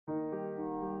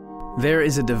There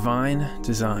is a divine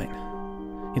design.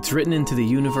 It's written into the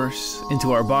universe,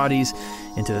 into our bodies,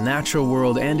 into the natural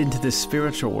world, and into the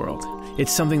spiritual world.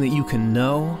 It's something that you can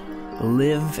know,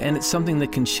 live, and it's something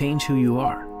that can change who you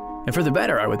are. And for the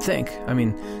better, I would think. I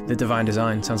mean, the divine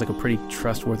design sounds like a pretty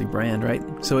trustworthy brand, right?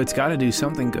 So it's got to do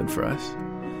something good for us.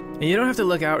 And you don't have to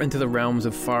look out into the realms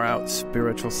of far-out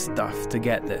spiritual stuff to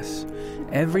get this.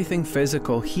 Everything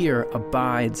physical here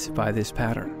abides by this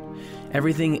pattern.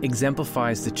 Everything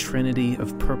exemplifies the trinity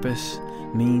of purpose,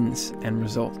 means, and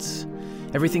results.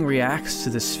 Everything reacts to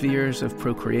the spheres of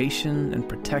procreation and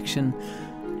protection.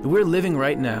 We're living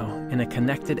right now in a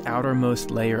connected outermost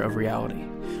layer of reality,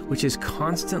 which is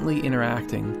constantly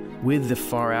interacting with the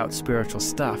far-out spiritual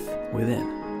stuff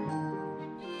within.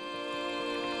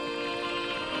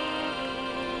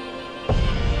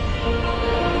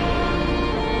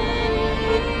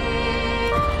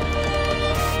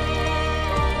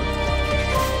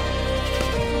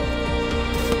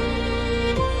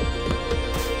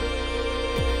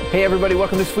 Hey everybody,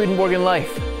 welcome to Swedenborg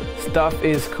Life. Stuff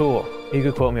is cool. You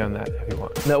could quote me on that if you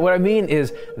want. No, what I mean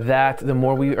is that the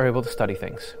more we are able to study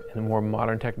things, and the more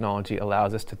modern technology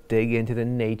allows us to dig into the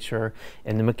nature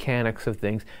and the mechanics of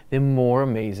things, the more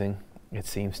amazing it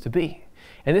seems to be.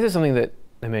 And this is something that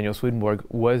Emanuel Swedenborg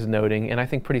was noting, and I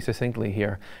think pretty succinctly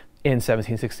here. In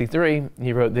 1763,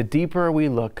 he wrote, "The deeper we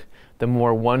look, the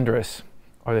more wondrous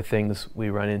are the things we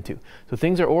run into." So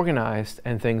things are organized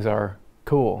and things are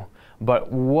cool.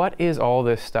 But what is all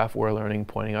this stuff we're learning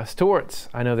pointing us towards?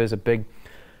 I know there's a big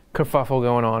kerfuffle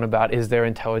going on about, is there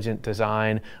intelligent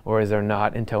design or is there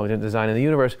not intelligent design in the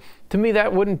universe? To me,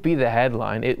 that wouldn't be the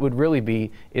headline. It would really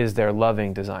be, is there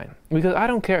loving design? Because I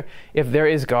don't care if there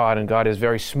is God and God is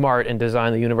very smart and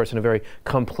designed the universe in a very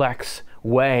complex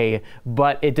way,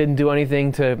 but it didn't do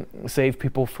anything to save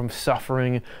people from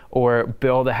suffering or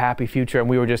build a happy future, and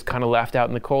we were just kind of left out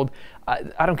in the cold.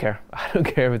 I don't care. I don't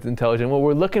care if it's intelligent. What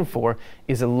we're looking for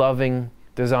is a loving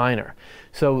designer.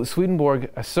 So Swedenborg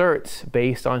asserts,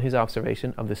 based on his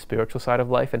observation of the spiritual side of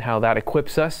life and how that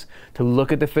equips us to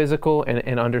look at the physical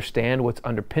and understand what's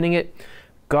underpinning it,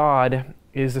 God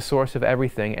is the source of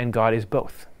everything, and God is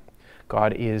both.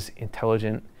 God is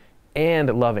intelligent and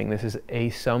loving. This is a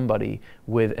somebody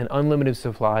with an unlimited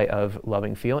supply of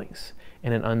loving feelings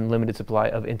and an unlimited supply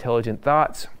of intelligent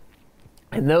thoughts.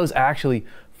 And those actually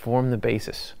form the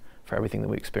basis for everything that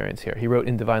we experience here. He wrote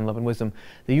in Divine Love and Wisdom,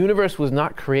 "The universe was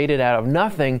not created out of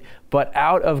nothing, but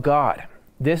out of God.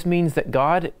 This means that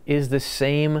God is the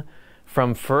same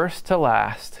from first to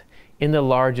last in the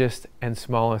largest and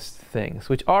smallest things,"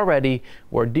 which already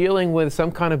we're dealing with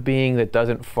some kind of being that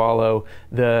doesn't follow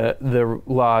the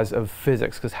laws of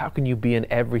physics, because how can you be in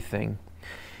everything?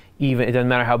 Even, it doesn't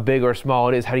matter how big or small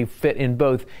it is, how do you fit in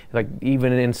both, like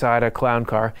even inside a clown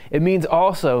car? It means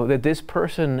also that this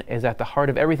person is at the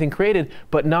heart of everything created,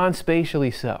 but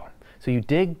non-spatially so. So you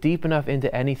dig deep enough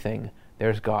into anything,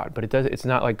 there's God. But it's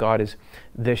not like God is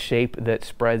the shape that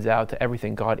spreads out to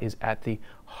everything. God is at the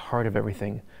heart of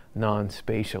everything,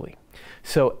 non-spatially.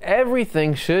 So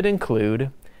everything should include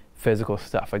physical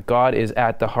stuff. Like God is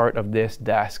at the heart of this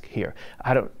desk here.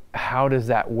 How does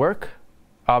that work?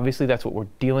 Obviously, that's what we're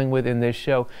dealing with in this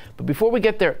show. But before we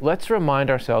get there, let's remind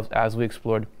ourselves, as we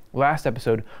explored last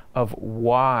episode, of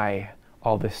why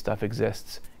all this stuff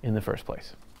exists in the first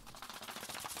place.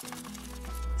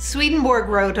 Swedenborg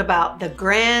wrote about the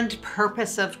grand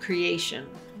purpose of creation.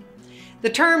 The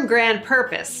term grand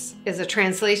purpose is a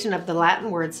translation of the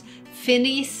Latin words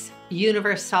finis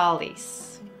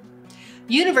universalis.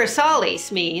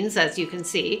 Universalis means, as you can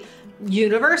see,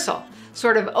 universal,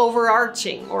 sort of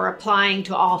overarching or applying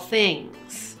to all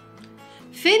things.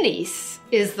 Finis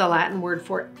is the Latin word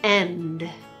for end.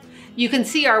 You can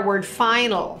see our word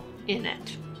final in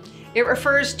it. It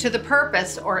refers to the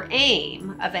purpose or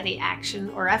aim of any action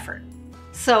or effort.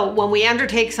 So when we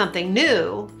undertake something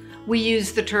new, we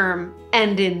use the term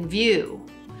end in view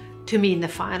to mean the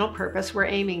final purpose we're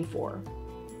aiming for.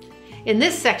 In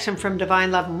this section from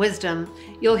Divine Love and Wisdom,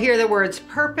 you'll hear the words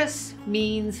purpose,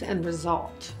 means, and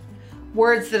result.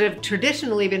 Words that have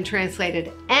traditionally been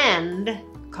translated end,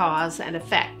 cause, and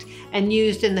effect, and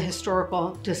used in the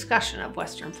historical discussion of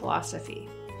Western philosophy.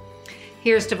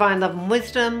 Here's Divine Love and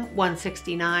Wisdom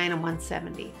 169 and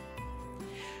 170.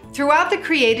 Throughout the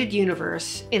created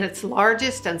universe, in its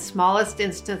largest and smallest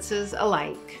instances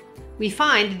alike, we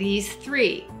find these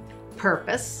three: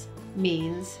 purpose,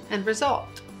 means, and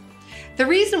result. The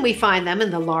reason we find them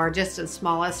in the largest and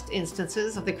smallest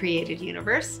instances of the created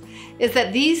universe is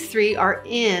that these three are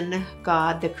in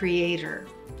God the Creator.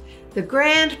 The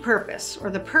grand purpose, or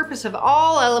the purpose of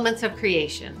all elements of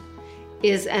creation,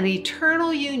 is an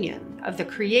eternal union of the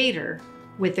Creator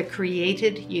with the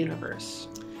created universe.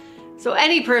 So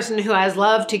any person who has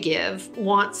love to give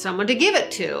wants someone to give it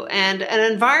to and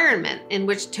an environment in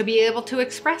which to be able to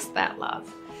express that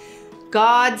love.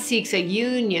 God seeks a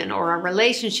union or a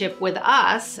relationship with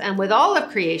us and with all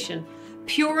of creation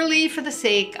purely for the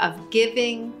sake of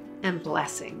giving and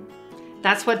blessing.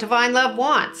 That's what divine love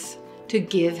wants, to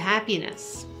give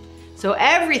happiness. So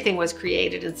everything was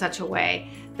created in such a way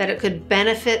that it could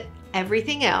benefit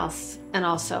everything else and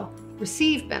also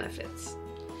receive benefits.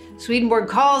 Swedenborg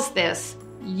calls this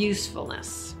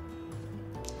usefulness.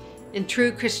 In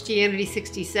True Christianity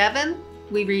 67,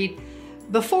 we read,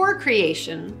 "Before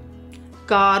creation,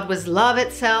 God was love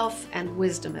itself and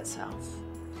wisdom itself.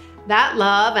 That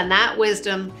love and that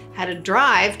wisdom had a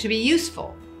drive to be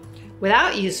useful.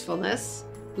 Without usefulness,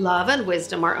 love and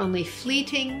wisdom are only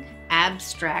fleeting,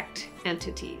 abstract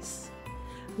entities.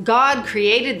 God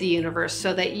created the universe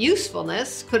so that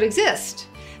usefulness could exist.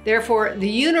 Therefore, the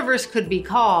universe could be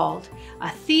called a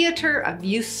theater of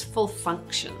useful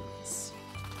functions."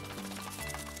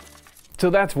 So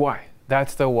that's why.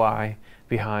 That's the why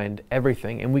behind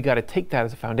everything. And we got to take that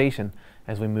as a foundation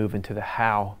as we move into the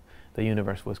how the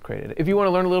universe was created. If you want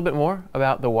to learn a little bit more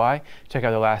about the why, check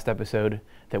out the last episode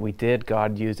that we did.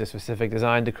 God used a specific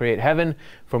design to create heaven,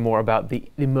 for more about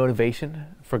the motivation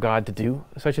for God to do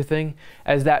such a thing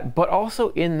as that. But also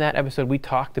in that episode, we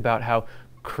talked about how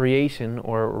creation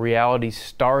or reality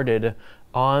started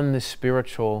on the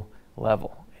spiritual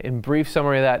level. In brief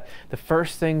summary of that, the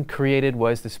first thing created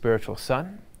was the spiritual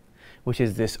sun, which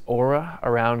is this aura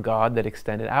around God that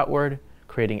extended outward,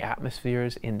 creating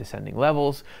atmospheres in descending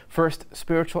levels. First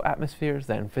spiritual atmospheres,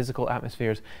 then physical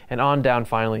atmospheres, and on down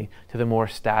finally to the more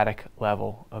static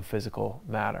level of physical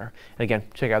matter. And again,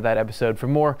 check out that episode for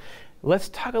more. Let's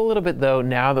talk a little bit though,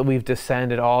 now that we've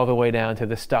descended all the way down to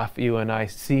the stuff you and I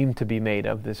seem to be made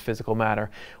of, this physical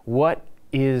matter. What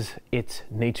is its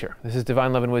nature? This is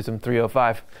Divine Love and Wisdom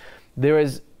 305. There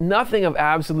is nothing of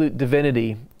absolute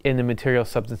divinity in the material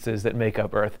substances that make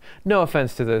up Earth. No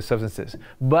offense to those substances,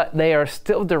 but they are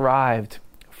still derived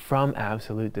from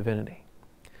absolute divinity.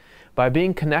 By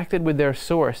being connected with their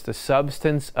source, the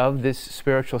substance of this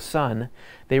spiritual sun,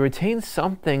 they retain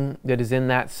something that is in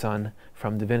that sun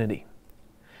from divinity.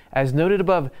 As noted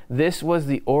above, this was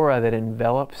the aura that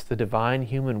envelops the divine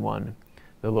human one,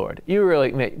 the Lord. You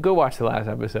really, go watch the last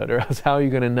episode, or else how are you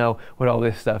going to know what all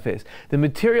this stuff is? The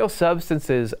material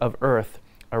substances of Earth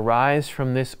arise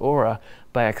from this aura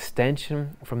by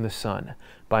extension from the sun,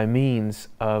 by means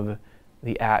of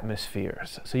the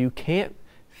atmospheres. So you can't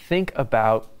think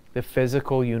about the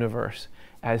physical universe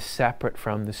as separate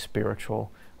from the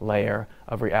spiritual layer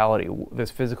of reality.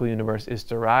 This physical universe is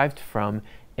derived from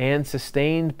and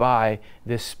sustained by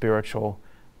this spiritual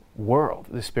world,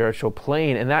 the spiritual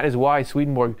plane. And that is why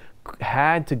Swedenborg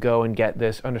had to go and get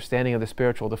this understanding of the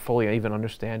spiritual to fully even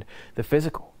understand the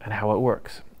physical and how it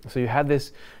works. So you had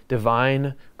this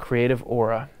divine creative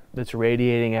aura that's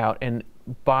radiating out, and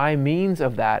by means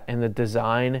of that and the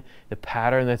design, the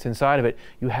pattern that's inside of it,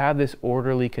 you have this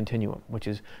orderly continuum, which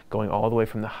is going all the way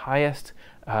from the highest,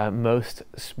 most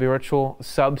spiritual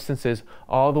substances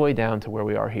all the way down to where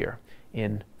we are here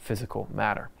in physical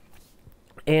matter.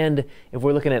 And if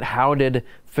we're looking at how did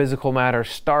physical matter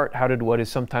start, how did what is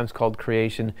sometimes called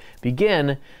creation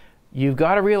begin, you've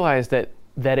got to realize that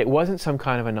it wasn't some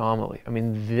kind of anomaly. I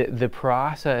mean, the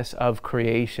process of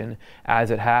creation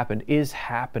as it happened is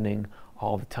happening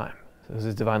all the time. So this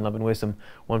is Divine Love and Wisdom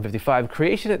 155.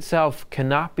 Creation itself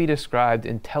cannot be described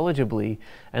intelligibly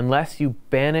unless you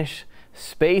banish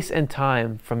space and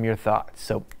time from your thoughts.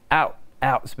 So out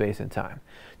space and time.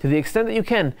 To the extent that you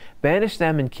can, banish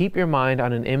them and keep your mind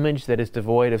on an image that is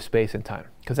devoid of space and time,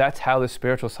 because that's how the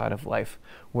spiritual side of life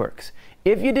works.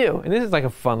 If you do, and this is like a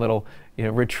fun little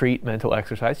retreat mental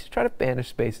exercise, just try to banish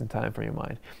space and time from your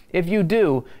mind. If you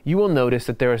do, you will notice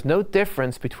that there is no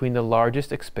difference between the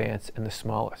largest expanse and the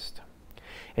smallest.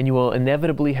 And you will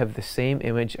inevitably have the same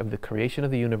image of the creation of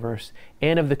the universe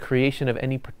and of the creation of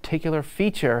any particular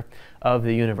feature of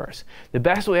the universe. The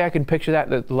best way I can picture that,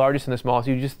 the largest and the smallest,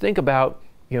 you just think about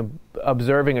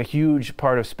observing a huge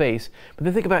part of space, but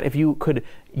then think about if you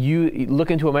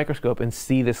look into a microscope and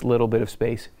see this little bit of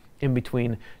space in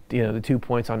between the 2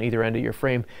 points on either end of your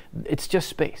frame. It's just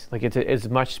space. Like it's as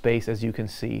much space as you can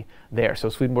see there. So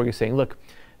Swedenborg is saying, look,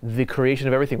 the creation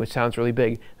of everything, which sounds really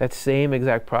big, that same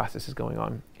exact process is going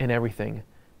on in everything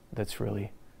that's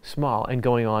really small, and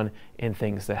going on in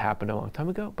things that happened a long time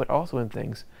ago, but also in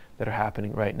things that are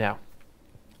happening right now.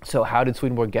 So how did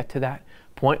Swedenborg get to that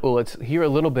point? Well, let's hear a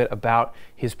little bit about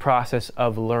his process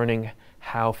of learning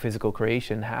how physical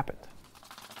creation happened.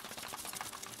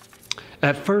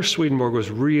 At first, Swedenborg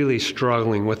was really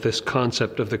struggling with this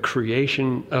concept of the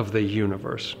creation of the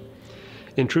universe.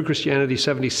 In True Christianity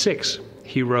 76,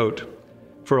 he wrote,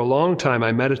 "For a long time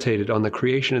I meditated on the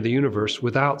creation of the universe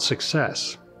without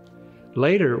success.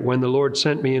 Later, when the Lord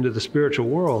sent me into the spiritual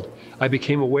world, I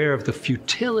became aware of the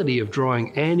futility of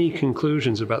drawing any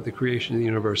conclusions about the creation of the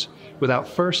universe without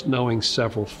first knowing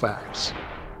several facts.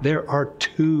 There are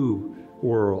two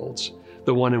worlds,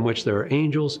 the one in which there are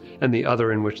angels and the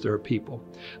other in which there are people.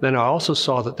 Then I also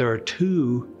saw that there are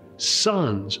two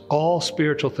suns. All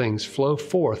spiritual things flow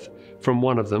forth from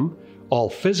one of them, all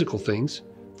physical things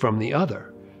from the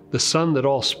other. The sun that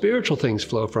all spiritual things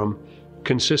flow from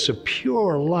consists of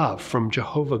pure love from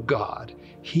Jehovah God.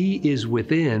 He is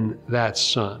within that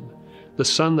sun. The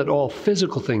sun that all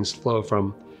physical things flow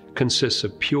from consists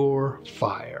of pure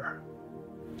fire."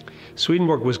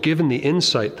 Swedenborg was given the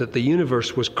insight that the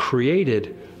universe was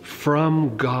created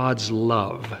from God's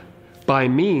love, by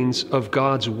means of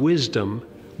God's wisdom,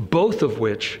 both of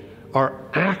which are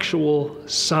actual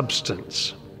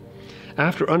substance.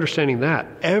 After understanding that,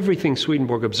 everything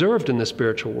Swedenborg observed in the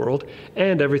spiritual world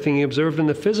and everything he observed in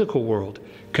the physical world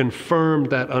confirmed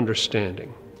that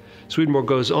understanding. Swedenborg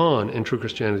goes on in True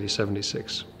Christianity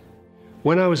 76.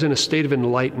 "When I was in a state of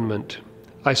enlightenment,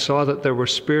 I saw that there were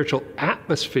spiritual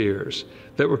atmospheres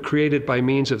that were created by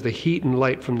means of the heat and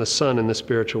light from the sun in the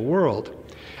spiritual world.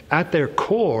 At their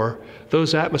core,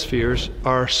 those atmospheres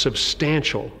are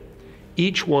substantial.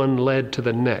 Each one led to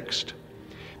the next.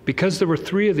 Because there were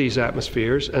three of these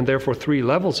atmospheres, and therefore three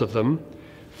levels of them,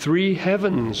 three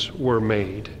heavens were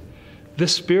made.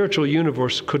 This spiritual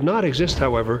universe could not exist,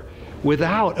 however,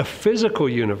 without a physical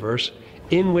universe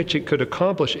in which it could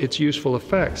accomplish its useful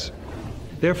effects.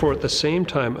 Therefore, at the same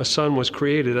time, a sun was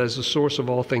created as the source of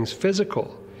all things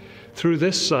physical. Through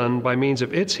this sun, by means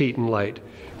of its heat and light,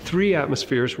 three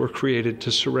atmospheres were created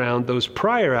to surround those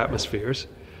prior atmospheres,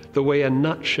 the way a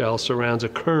nutshell surrounds a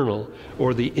kernel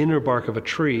or the inner bark of a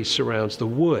tree surrounds the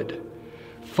wood.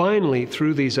 Finally,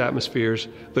 through these atmospheres,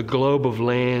 the globe of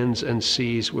lands and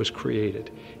seas was created.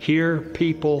 Here,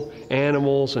 people,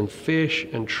 animals, and fish,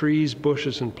 and trees,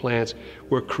 bushes, and plants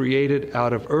were created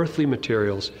out of earthly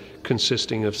materials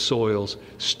consisting of soils,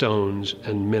 stones,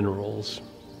 and minerals."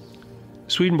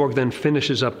 Swedenborg then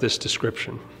finishes up this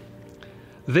description.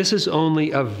 "This is only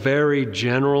a very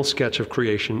general sketch of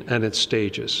creation and its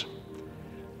stages.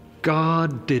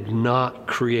 God did not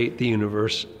create the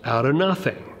universe out of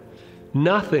nothing.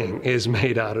 Nothing is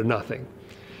made out of nothing.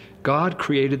 God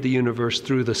created the universe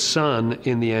through the sun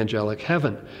in the angelic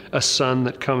heaven, a sun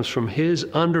that comes from His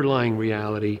underlying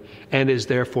reality and is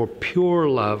therefore pure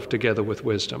love together with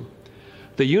wisdom.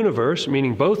 The universe,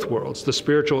 meaning both worlds, the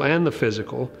spiritual and the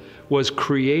physical, was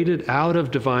created out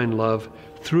of divine love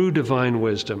through divine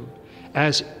wisdom,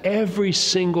 as every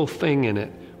single thing in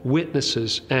it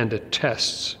witnesses and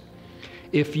attests.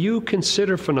 If you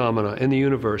consider phenomena in the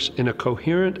universe in a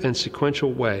coherent and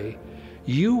sequential way,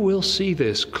 you will see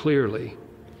this clearly.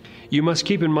 You must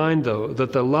keep in mind, though,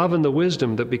 that the love and the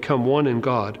wisdom that become one in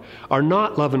God are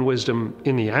not love and wisdom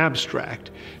in the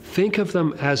abstract. Think of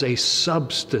them as a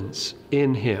substance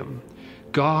in Him.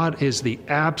 God is the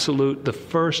absolute, the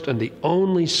first and the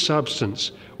only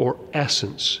substance or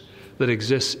essence that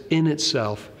exists in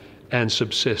itself and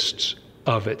subsists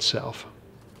of itself."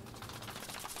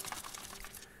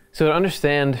 So to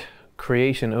understand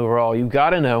creation overall, you've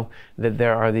got to know that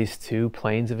there are these two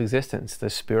planes of existence, the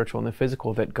spiritual and the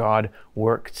physical, that God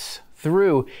works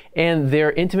through, and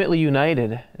they're intimately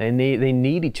united, and they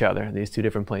need each other, these two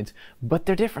different planes, but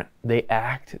they're different. They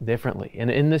act differently. And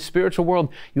in the spiritual world,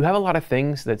 you have a lot of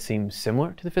things that seem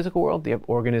similar to the physical world. You have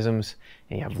organisms,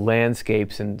 and you have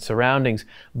landscapes and surroundings,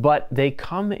 but they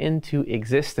come into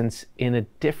existence in a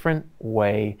different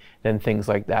way than things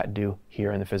like that do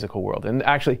here in the physical world. And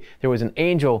actually, there was an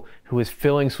angel who was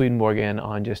filling Swedenborg in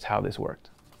on just how this worked.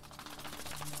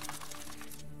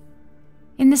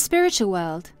 In the spiritual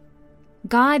world,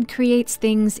 God creates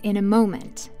things in a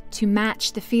moment to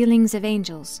match the feelings of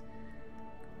angels,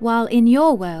 while in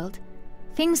your world,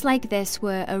 things like this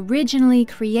were originally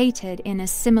created in a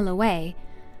similar way,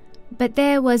 but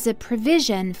there was a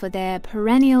provision for their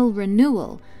perennial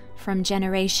renewal from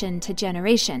generation to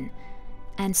generation,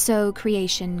 and so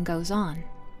creation goes on.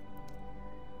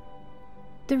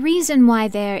 The reason why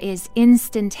there is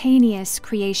instantaneous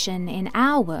creation in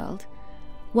our world,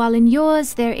 while in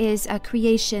yours there is a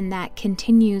creation that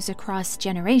continues across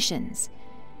generations,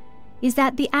 is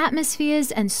that the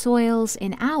atmospheres and soils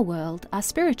in our world are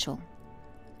spiritual,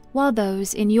 while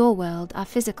those in your world are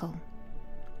physical.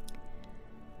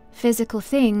 Physical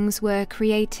things were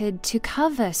created to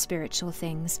cover spiritual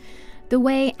things, the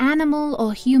way animal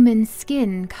or human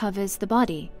skin covers the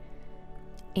body.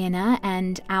 Inner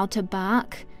and outer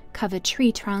bark cover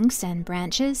tree trunks and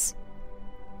branches.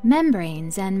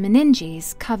 Membranes and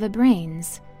meninges cover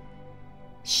brains.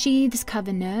 Sheaths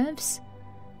cover nerves.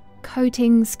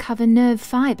 Coatings cover nerve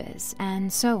fibers,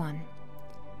 and so on.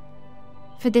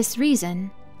 For this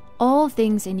reason, all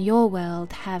things in your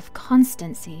world have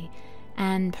constancy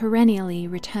and perennially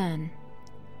return.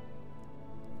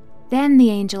 Then the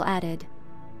angel added,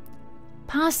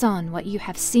 "Pass on what you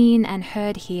have seen and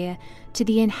heard here to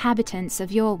the inhabitants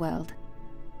of your world.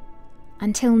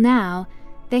 Until now,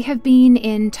 they have been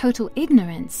in total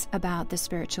ignorance about the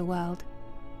spiritual world.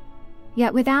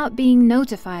 Yet without being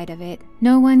notified of it,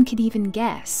 no one could even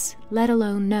guess, let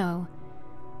alone know,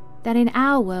 that in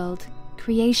our world,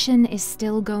 creation is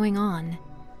still going on,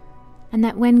 and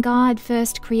that when God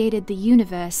first created the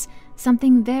universe,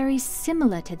 something very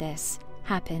similar to this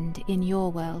happened in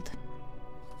your world."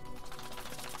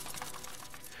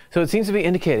 So it seems to be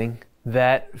indicating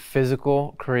that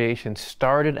physical creation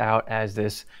started out as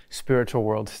this spiritual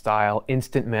world style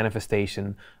instant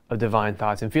manifestation of divine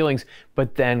thoughts and feelings,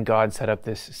 but then God set up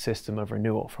this system of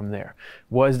renewal from there.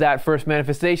 Was that first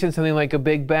manifestation something like a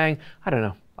Big Bang? I don't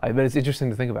know. I bet it's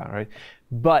interesting to think about, right?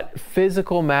 But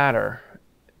physical matter,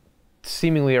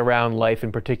 seemingly around life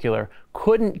in particular,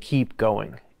 couldn't keep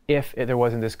going if there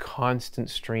wasn't this constant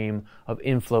stream of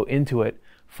inflow into it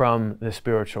from the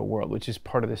spiritual world, which is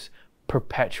part of this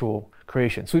perpetual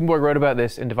creation. Swedenborg wrote about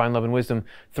this in Divine Love and Wisdom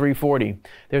 340.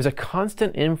 There's a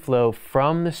constant inflow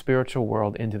from the spiritual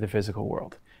world into the physical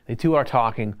world. The two are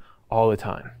talking all the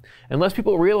time. Unless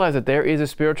people realize that there is a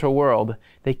spiritual world,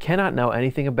 they cannot know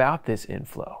anything about this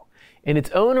inflow. In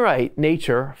its own right,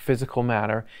 nature, physical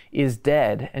matter, is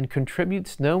dead and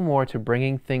contributes no more to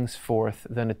bringing things forth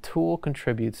than a tool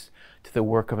contributes to the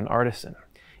work of an artisan.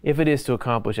 If it is to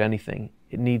accomplish anything,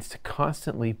 it needs to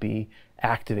constantly be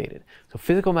activated. So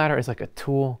physical matter is like a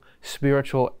tool.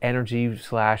 Spiritual energy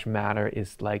 / matter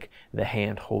is like the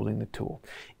hand holding the tool.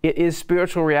 It is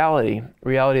spiritual reality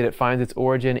that finds its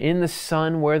origin in the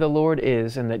sun where the Lord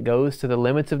is and that goes to the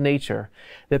limits of nature,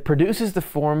 that produces the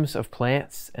forms of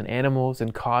plants and animals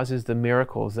and causes the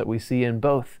miracles that we see in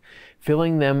both,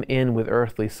 filling them in with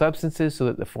earthly substances so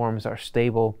that the forms are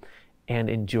stable and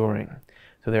enduring.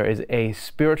 So there is a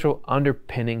spiritual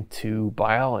underpinning to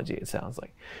biology, it sounds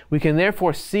like. We can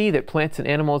therefore see that plants and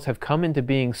animals have come into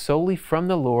being solely from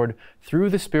the Lord through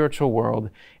the spiritual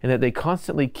world, and that they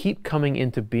constantly keep coming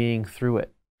into being through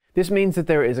it. This means that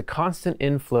there is a constant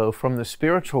inflow from the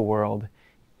spiritual world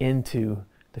into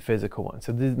the physical one.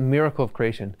 So the miracle of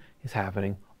creation is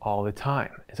happening all the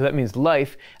time. And so that means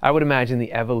life, I would imagine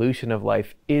the evolution of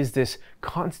life is this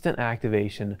constant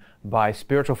activation by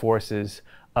spiritual forces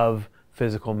of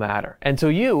physical matter. And so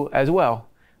you as well,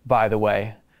 by the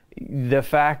way, the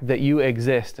fact that you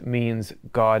exist means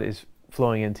God is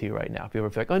flowing into you right now. People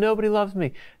are like, oh, nobody loves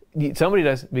me. Somebody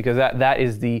does, because that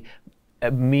is the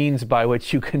means by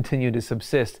which you continue to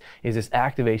subsist, is this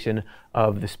activation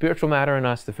of the spiritual matter in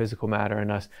us, the physical matter in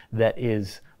us, that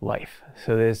is life.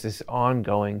 So there's this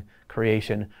ongoing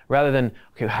creation, rather than,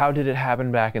 okay, how did it happen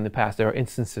back in the past? There are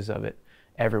instances of it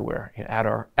everywhere, at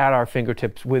our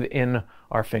fingertips, within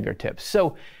our fingertips.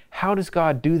 So how does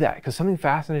God do that? Because something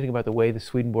fascinating about the way the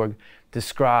Swedenborg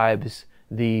describes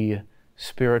the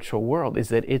spiritual world is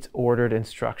that it's ordered and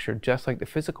structured just like the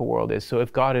physical world is. So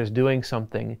if God is doing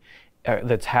something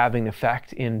that's having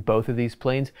effect in both of these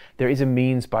planes, there is a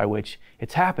means by which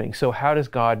it's happening. So how does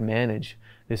God manage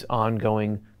this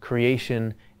ongoing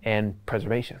creation and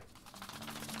preservation?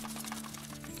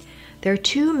 There are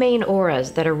two main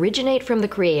auras that originate from the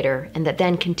Creator and that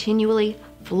then continually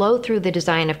flow through the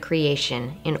design of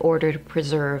creation in order to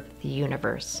preserve the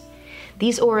universe.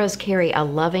 These auras carry a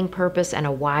loving purpose and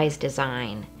a wise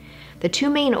design. The two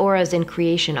main auras in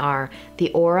creation are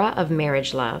the aura of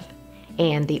marriage love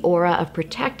and the aura of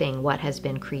protecting what has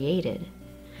been created.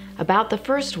 About the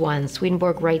first one,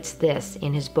 Swedenborg writes this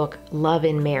in his book Love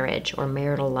in Marriage, or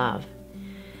Marital Love.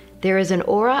 There is an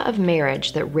aura of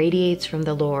marriage that radiates from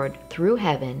the Lord through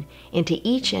heaven into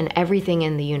each and everything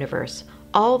in the universe,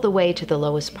 all the way to the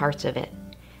lowest parts of it.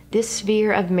 This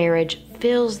sphere of marriage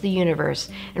fills the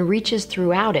universe and reaches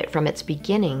throughout it from its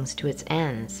beginnings to its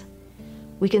ends.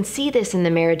 We can see this in the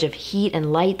marriage of heat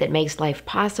and light that makes life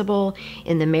possible,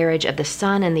 in the marriage of the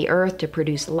sun and the earth to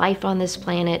produce life on this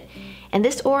planet, and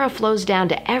this aura flows down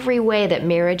to every way that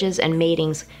marriages and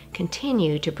matings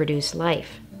continue to produce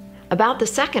life. About the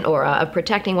second aura of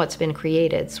protecting what's been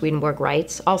created, Swedenborg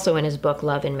writes, also in his book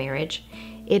Love in Marriage,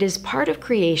 it is part of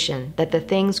creation that the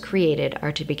things created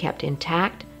are to be kept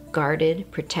intact,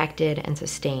 guarded, protected, and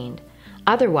sustained.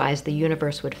 Otherwise, the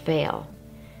universe would fail.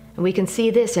 And we can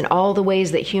see this in all the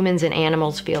ways that humans and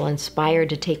animals feel inspired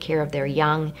to take care of their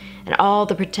young, and all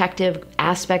the protective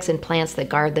aspects in plants that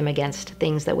guard them against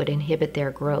things that would inhibit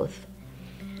their growth.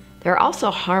 There are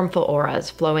also harmful auras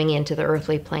flowing into the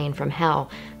earthly plane from hell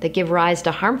that give rise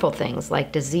to harmful things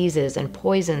like diseases and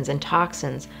poisons and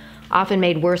toxins, often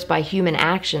made worse by human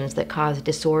actions that cause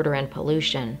disorder and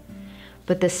pollution.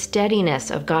 But the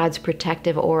steadiness of God's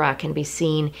protective aura can be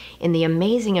seen in the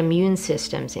amazing immune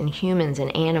systems in humans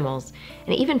and animals,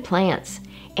 and even plants,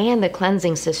 and the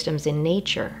cleansing systems in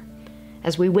nature.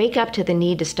 As we wake up to the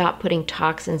need to stop putting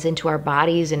toxins into our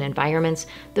bodies and environments,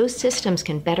 those systems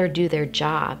can better do their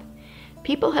job.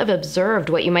 People have observed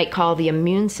what you might call the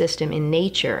immune system in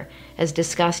nature, as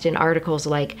discussed in articles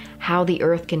like How the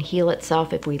Earth Can Heal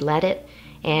Itself If We Let It,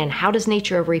 and How Does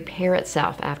Nature Repair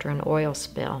Itself After an Oil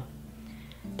Spill.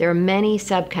 There are many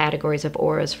subcategories of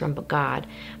auras from God,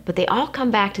 but they all come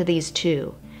back to these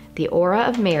two: the aura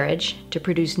of marriage to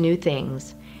produce new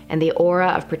things, and the aura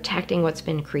of protecting what's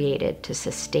been created to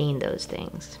sustain those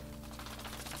things.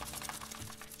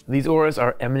 These auras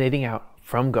are emanating out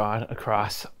from God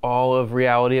across all of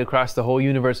reality, across the whole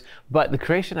universe, but the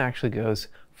creation actually goes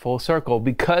full circle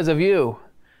because of you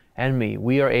and me.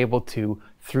 We are able to,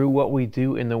 through what we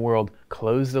do in the world,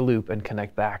 close the loop and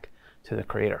connect back to the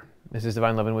Creator. This is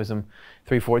Divine Love and Wisdom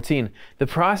 3:14. The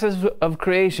process of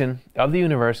creation of the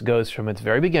universe goes from its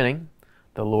very beginning,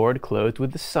 the Lord clothed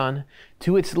with the sun,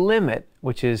 to its limit,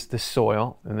 which is the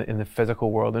soil in the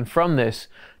physical world, and from this,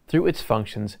 through its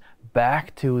functions,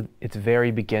 back to its very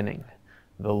beginning,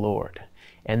 the Lord.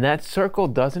 And that circle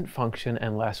doesn't function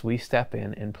unless we step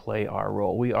in and play our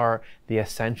role. We are the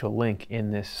essential link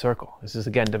in this circle. This is,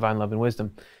 again, Divine Love and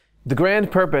Wisdom. The grand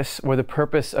purpose, or the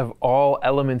purpose of all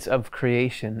elements of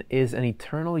creation, is an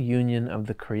eternal union of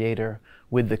the Creator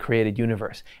with the created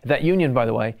universe. That union, by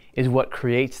the way, is what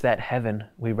creates that heaven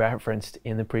we referenced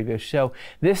in the previous show.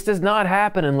 This does not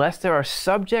happen unless there are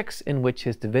subjects in which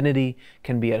His divinity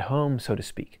can be at home, so to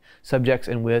speak. Subjects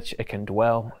in which it can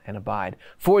dwell and abide.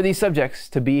 For these subjects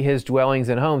to be His dwellings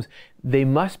and homes, they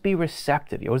must be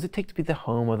receptive. What does it take to be the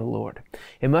home of the Lord?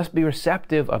 It must be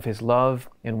receptive of His love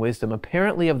and wisdom,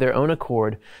 apparently of their own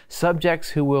accord,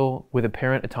 subjects who will, with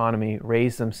apparent autonomy,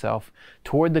 raise themselves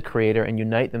toward the Creator and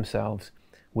unite themselves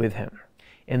with Him.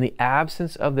 In the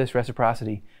absence of this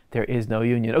reciprocity, there is no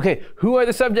union. Okay, who are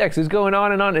the subjects? Who's going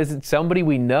on and on? Is it somebody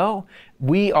we know?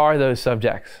 We are those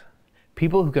subjects.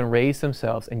 People who can raise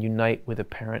themselves and unite with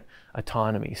apparent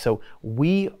autonomy. So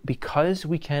we, because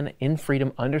we can in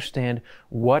freedom understand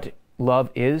what love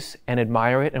is and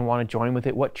admire it and want to join with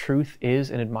it, what truth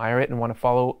is and admire it and want to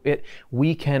follow it,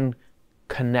 we can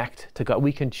connect to God.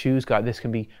 We can choose God. This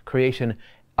can be creation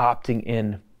opting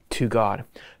in to God.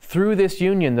 Through this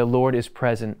union, the Lord is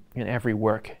present in every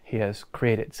work He has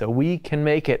created. So we can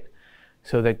make it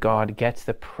so that God gets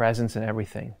the presence in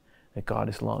everything that God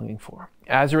is longing for.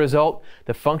 As a result,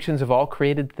 the functions of all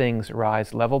created things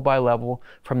rise level by level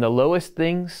from the lowest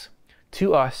things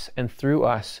to us and through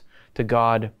us to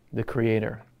God, the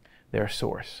Creator, their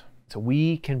source. So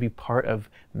we can be part of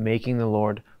making the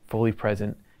Lord fully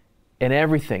present in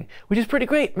everything, which is pretty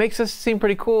great. Makes us seem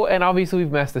pretty cool. And obviously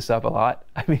we've messed this up a lot.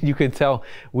 I mean, you can tell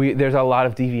there's a lot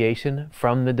of deviation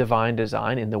from the divine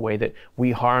design in the way that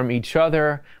we harm each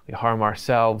other, we harm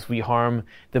ourselves, we harm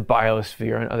the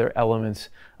biosphere and other elements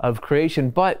of creation.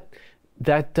 But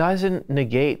that doesn't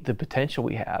negate the potential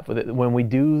we have when we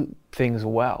do things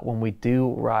well, when we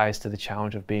do rise to the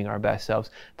challenge of being our best selves,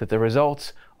 that the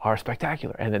results are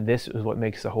spectacular and that this is what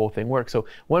makes the whole thing work. So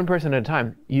one person at a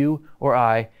time, you or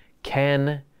I,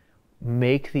 can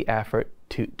make the effort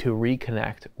to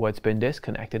reconnect what's been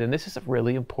disconnected. And this is a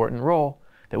really important role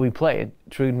that we play.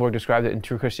 Swedenborg described it in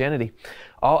True Christianity.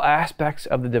 All aspects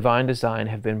of the divine design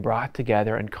have been brought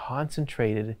together and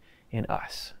concentrated in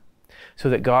us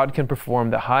so that God can perform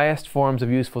the highest forms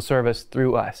of useful service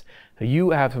through us. So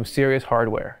you have some serious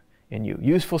hardware in you.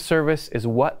 Useful service is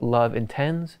what love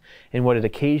intends and what it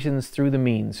occasions through the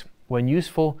means. When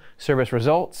useful service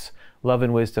results, love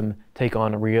and wisdom take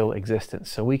on a real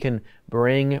existence. So we can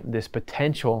bring this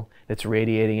potential that's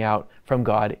radiating out from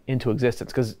God into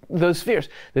existence. Because those spheres,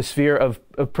 the sphere of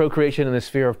procreation and the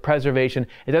sphere of preservation,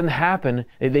 it doesn't happen.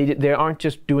 They aren't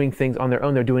just doing things on their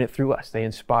own. They're doing it through us. They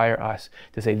inspire us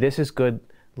to say, this is good.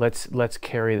 Let's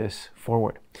carry this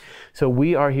forward. So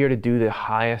we are here to do the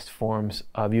highest forms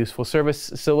of useful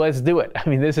service. So let's do it. I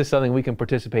mean, this is something we can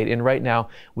participate in right now.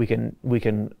 We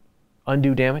can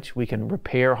undo damage, we can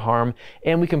repair harm,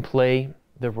 and we can play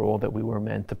the role that we were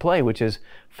meant to play, which is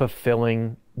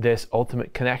fulfilling this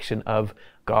ultimate connection of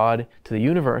God to the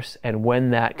universe. And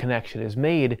when that connection is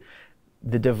made,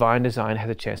 the divine design has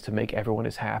a chance to make everyone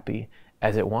as happy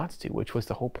as it wants to, which was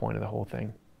the whole point of the whole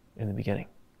thing in the beginning.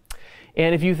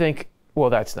 And if you think, well,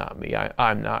 that's not me,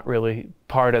 I'm not really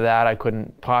part of that, I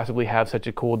couldn't possibly have such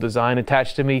a cool design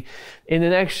attached to me, in the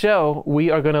next show, we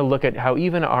are going to look at how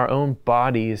even our own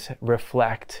bodies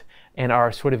reflect and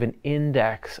are sort of an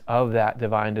index of that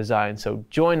divine design. So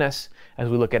join us as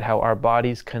we look at how our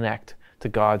bodies connect to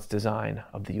God's design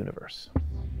of the universe.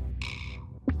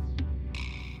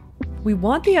 We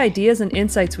want the ideas and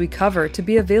insights we cover to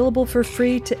be available for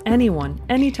free to anyone,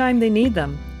 anytime they need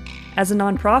them. As a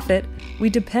nonprofit, we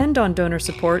depend on donor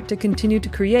support to continue to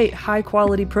create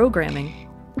high-quality programming.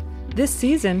 This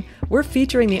season, we're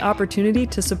featuring the opportunity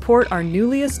to support our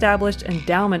newly established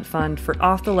endowment fund for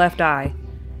Off the Left Eye.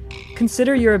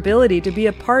 Consider your ability to be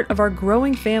a part of our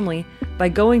growing family by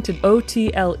going to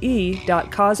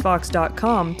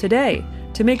otle.causevox.com today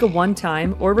to make a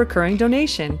one-time or recurring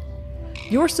donation.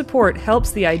 Your support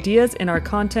helps the ideas in our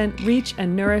content reach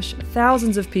and nourish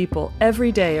thousands of people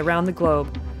every day around the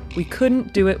globe. We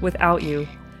couldn't do it without you.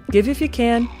 Give if you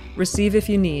can, receive if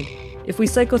you need. If we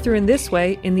cycle through in this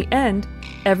way, in the end,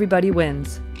 everybody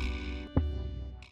wins.